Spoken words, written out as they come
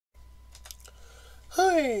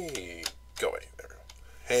Hi! Go away. There we go.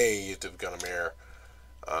 Hey, YouTube Guinevere.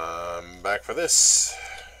 I'm back for this.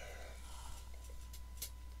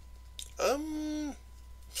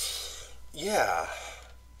 Yeah.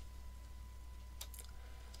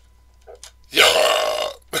 Yeah!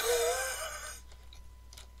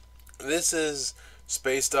 This is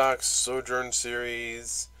SpaceDock's Sojourn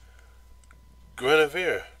series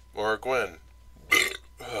Guinevere, or Gwen.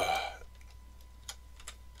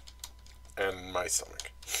 And my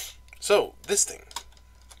stomach. So, this thing.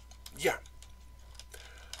 Yeah.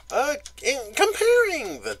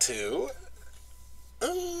 Comparing the two,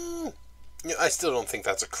 yeah, I still don't think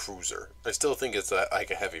that's a cruiser. I still think it's like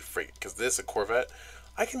a heavy frigate, because this, a Corvette,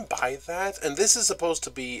 I can buy that, and this is supposed to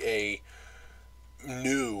be a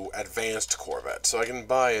new, advanced Corvette, so I can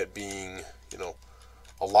buy it being,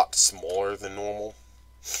 a lot smaller than normal.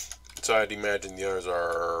 So I'd imagine the others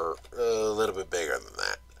are a little bit bigger than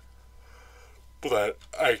that. But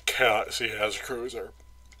I cannot see it as a cruiser.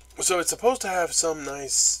 So it's supposed to have some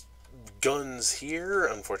nice guns here.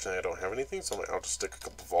 Unfortunately, I don't have anything, so I'll just stick a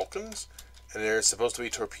couple Vulcans. And there's supposed to be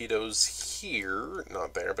torpedoes here,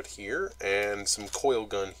 not there, but here, and some coil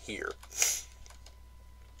gun here. It's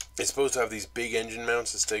supposed to have these big engine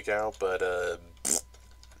mounts to stick out, but,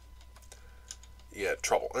 yeah,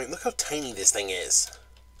 trouble. I mean, look how tiny this thing is.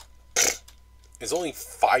 It's only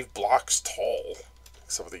 5 blocks tall,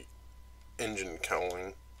 except for the engine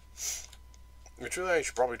cowling. Which really, I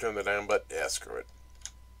should probably turn that down, but yeah, screw it.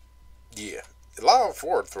 Yeah. A lot of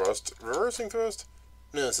forward thrust. Reversing thrust?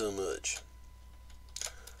 Not so much.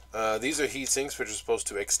 These are heat sinks, which are supposed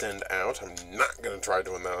to extend out. I'm not going to try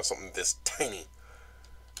doing that on something this tiny.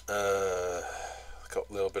 A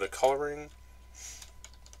little bit of coloring.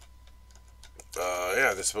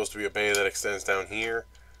 Yeah, there's supposed to be a bay that extends down here.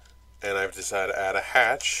 And I've decided to add a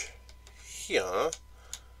hatch here.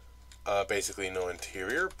 Basically no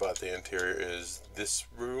interior, but the interior is this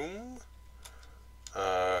room,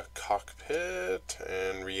 cockpit,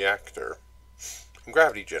 and reactor, and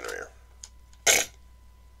gravity generator.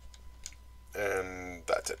 And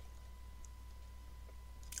that's it.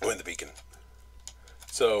 With the beacon.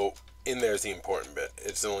 So, in there's the important bit.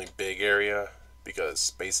 It's the only big area, because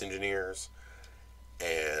space engineers,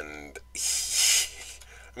 and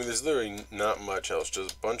I mean, there's literally not much else,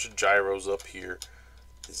 just a bunch of gyros up here.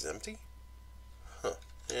 Is it empty? Huh.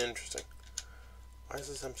 Interesting. Why is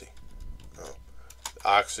this empty? Oh.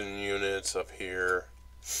 Oxygen units up here.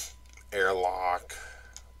 Airlock.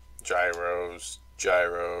 Gyros.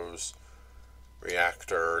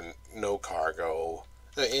 Reactor. No cargo.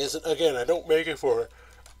 Again, I don't make it for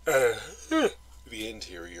the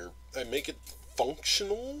interior. I make it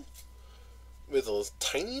functional with a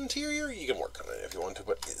tiny interior. You can work on it if you want to,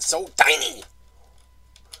 but it's so tiny.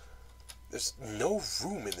 There's no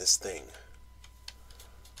room in this thing.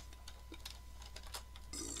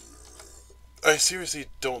 I seriously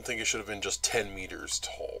don't think it should have been just 10 meters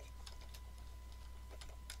tall.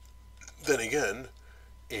 Then again,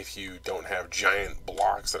 if you don't have giant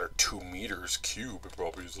blocks that are 2 meters cube, it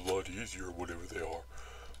probably is a lot easier, whatever they are.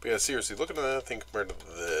 But yeah, seriously, look at that thing compared to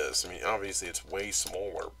this. I mean, obviously it's way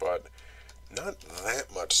smaller, but not that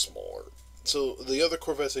much smaller. So the other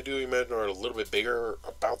Corvettes I do imagine are a little bit bigger,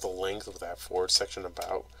 about the length of that forward section,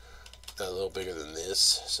 about a little bigger than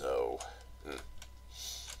this. So,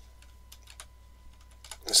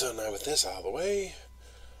 so now with this out of the way,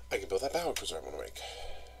 I can build that battle cruiser I want to make.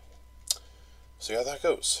 See how that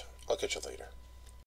goes. I'll catch you later.